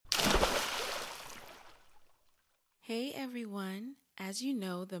Hey everyone! As you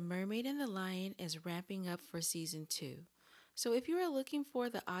know, The Mermaid and the Lion is ramping up for season 2. So if you are looking for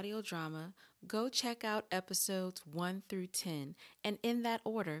the audio drama, go check out episodes 1 through 10 and in that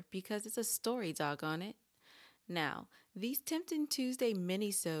order because it's a story, doggone it. Now, these Tempting Tuesday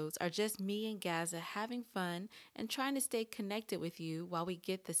minisodes are just me and Gaza having fun and trying to stay connected with you while we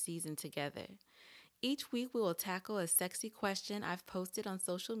get the season together. Each week, we will tackle a sexy question I've posted on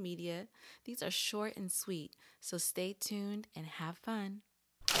social media. These are short and sweet, so stay tuned and have fun.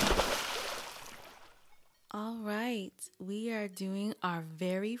 All right, we are doing our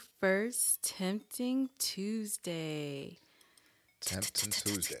very first Tempting Tuesday. Tempting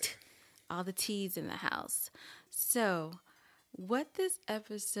Tuesday. All the T's in the house. So, what this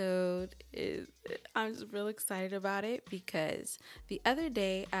episode is, I'm just real excited about it because the other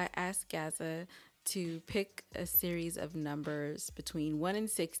day I asked Gaza to pick a series of numbers between 1 and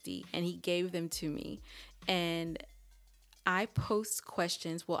 60, and he gave them to me. And I post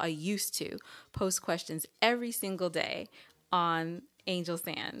questions, well, I used to post questions every single day on Angel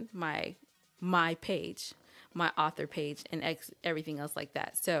Sand, my page, my author page, and everything else like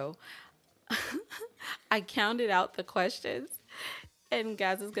that. So I counted out the questions, and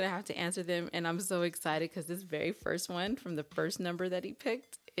Gaza's going to have to answer them. And I'm so excited because this very first one from the first number that he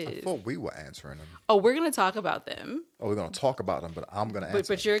picked is... I thought we were answering them. Oh, we're going to talk about them. Oh, we're going to talk about them, but I'm going to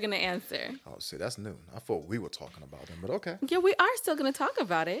answer But you're going to answer. Oh, see, that's new. I thought we were talking about them, but okay. Yeah, we are still going to talk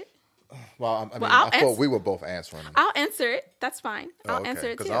about it. Well, I thought we were both answering them. I'll answer it. That's fine. I'll answer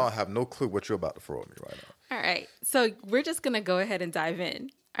it too. Because I don't have no clue what you're about to throw at me right now. All right. So we're just going to go ahead and dive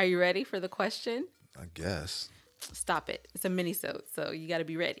in. Are you ready for the question? I guess. Stop it. It's a mini-sode, so you got to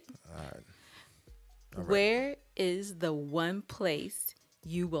be ready. All right. Where is the one place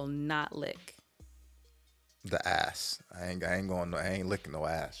you will not lick? The ass. I ain't licking no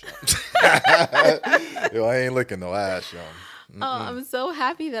ass, yo. I ain't licking no ass, yo. Oh, I'm so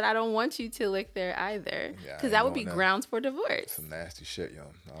happy that I don't want you to lick there either. Because that would be grounds for divorce. Some nasty shit, yo.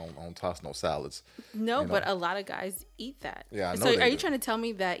 I don't toss no salads. No, but a lot of guys eat that. Yeah, I know. So are you trying to tell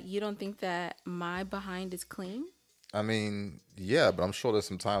me that you don't think that my behind is clean? I mean, yeah, but I'm sure there's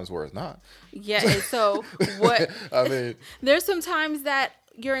some times where it's not. Yeah, and so what? I mean, there's some times that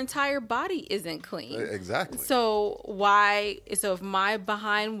your entire body isn't clean. Exactly. So why? So if my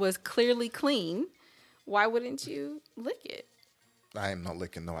behind was clearly clean, why wouldn't you lick it? I am not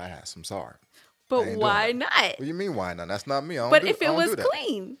licking no ass. I'm sorry. But why not? What do you mean why not? That's not me. But if it was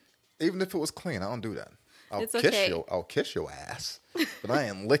clean, even if it was clean, I don't do that. I'll kiss your ass, but I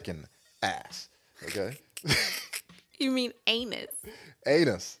ain't licking ass. Okay. You mean anus?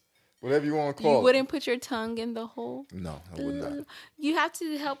 Anus. Whatever you want to call it. You wouldn't put your tongue in the hole? No, I would not. You have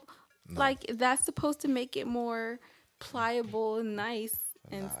to help. No. Like, that's supposed to make it more pliable and nice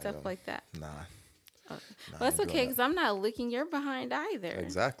and stuff like that. Nah. Well, that's okay, because I'm not licking your behind either.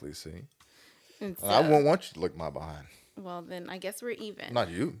 Exactly, see? So, I won't want you to lick my behind. Well, then I guess we're even. Not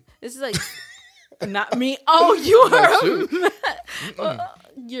you. This is like... Not me. Oh, you are. Well,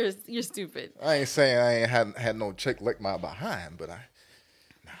 you're stupid. I ain't saying I ain't had no chick lick my behind, but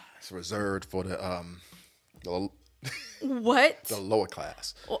it's reserved for the what? The lower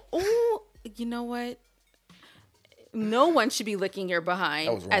class. Oh, you know what? No one should be licking your behind.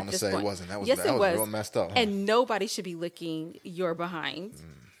 That was wrong to say. It wasn't. That was real messed up. Huh? And nobody should be licking your behind.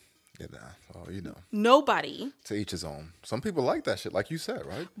 Nobody. To each his own. Some people like that shit, like you said,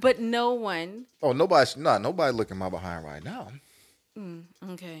 right? But no one. Oh, nobody looking my behind right now.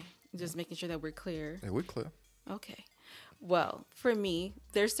 Okay. Just making sure that we're clear. Yeah, we're clear. Okay. Well, for me,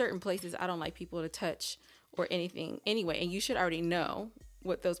 there's certain places I don't like people to touch or anything anyway. And you should already know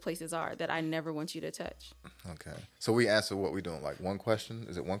what those places are that I never want you to touch. Okay. So we answer what we're doing, like one question?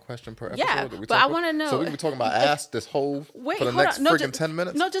 Is it one question per episode? Yeah, but I want to know. So we can be talking about ass this whole, for the next freaking 10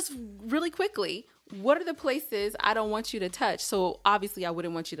 minutes? No, just really quickly. What are the places I don't want you to touch? So obviously I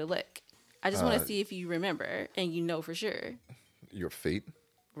wouldn't want you to lick. I just want to see if you remember and you know for sure. Your feet.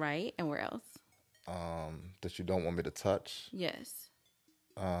 Right. And where else? That you don't want me to touch. Yes.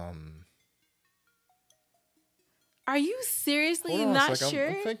 Are you seriously not sure?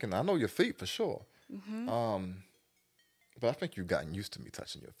 I'm thinking. I know your feet for sure. Mm-hmm. But I think you've gotten used to me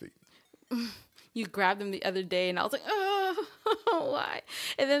touching your feet. You grabbed them the other day, and I was like, "Oh, why?"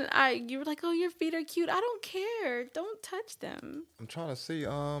 And then you were like, "Oh, your feet are cute. I don't care. Don't touch them." I'm trying to see. I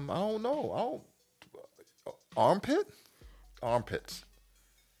don't know. Armpits.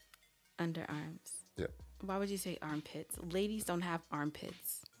 Underarms. Yep. Why would you say armpits? Ladies don't have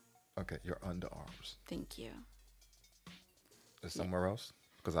armpits. Okay, your underarms. Thank you. Is somewhere else?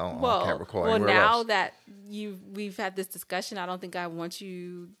 Because I can't recall anywhere else. Well, now that we've had this discussion, I don't think I want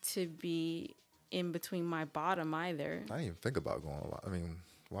you to be in between my bottom either. I didn't even think about going a lot. I mean,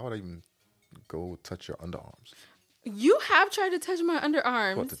 why would I even go touch your underarms? You have tried to touch my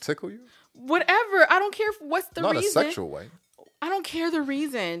underarms. What, to tickle you? Whatever. I don't care what's the Not reason. a sexual way. I don't care the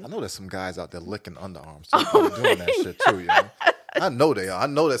reason. I know there's some guys out there licking underarms. So they're probably doing that shit too, you know? I know they are. I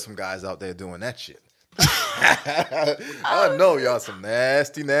know there's some guys out there doing that shit. I know y'all some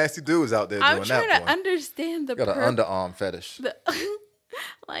nasty, nasty dudes out there doing that. I'm trying to understand the got an underarm fetish.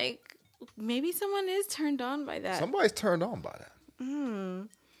 Like, maybe someone is turned on by that. Somebody's turned on by that.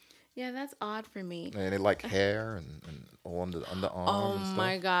 Yeah, that's odd for me. And they like hair and on the underarm. Oh and stuff.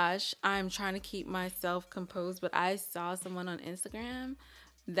 my gosh. I'm trying to keep myself composed, but I saw someone on Instagram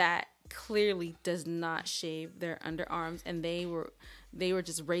that clearly does not shave their underarms, and they were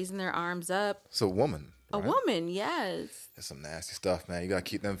just raising their arms up. It's a woman. Right? A woman, yes. That's some nasty stuff, man. You gotta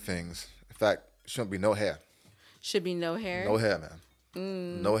keep them things. In fact, shouldn't be no hair. Should be no hair. No hair,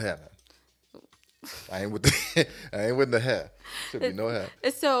 man. No hair, man. I ain't with the hair. Should be no hair.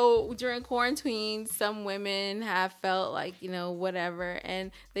 So during quarantine, some women have felt like, whatever,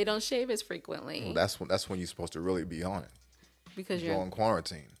 and they don't shave as frequently. Well, that's when you're supposed to really be on it. Because you're in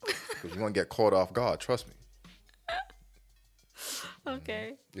quarantine. Because you're gonna get caught off guard. Trust me.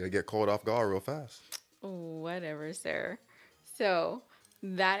 Okay. You're gonna get caught off guard real fast. Whatever, sir. So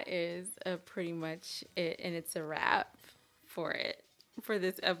that is pretty much it, and it's a wrap for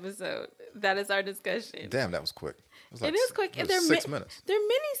this episode. That is our discussion. Damn, that was quick. It is quick. It was 6 minutes. They're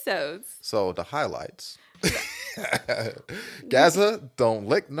mini-sodes. So the highlights. Gaza don't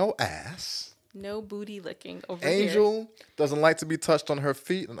lick no ass. No booty licking over here. Angel doesn't like to be touched on her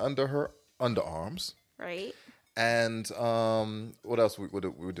feet and under her underarms. Right. And what else we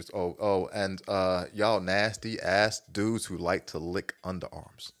just and y'all nasty ass dudes who like to lick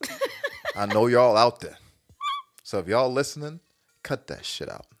underarms. I know y'all out there. So if y'all listening, cut that shit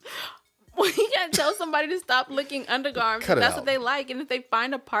out. Well, you can't tell somebody to stop licking underarms. Cut it That's out. what they like. And if they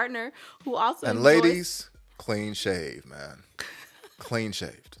find a partner who also and enjoys... ladies, clean shave, man. Clean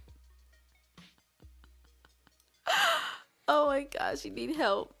shaved. Oh my gosh, you need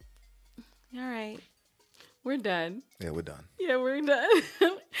help. All right. We're done. Yeah, we're done. Yeah, we're done.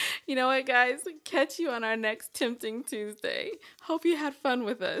 You know what, guys? Catch you on our next Tempting Tuesday. Hope you had fun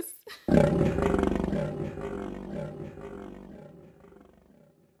with us.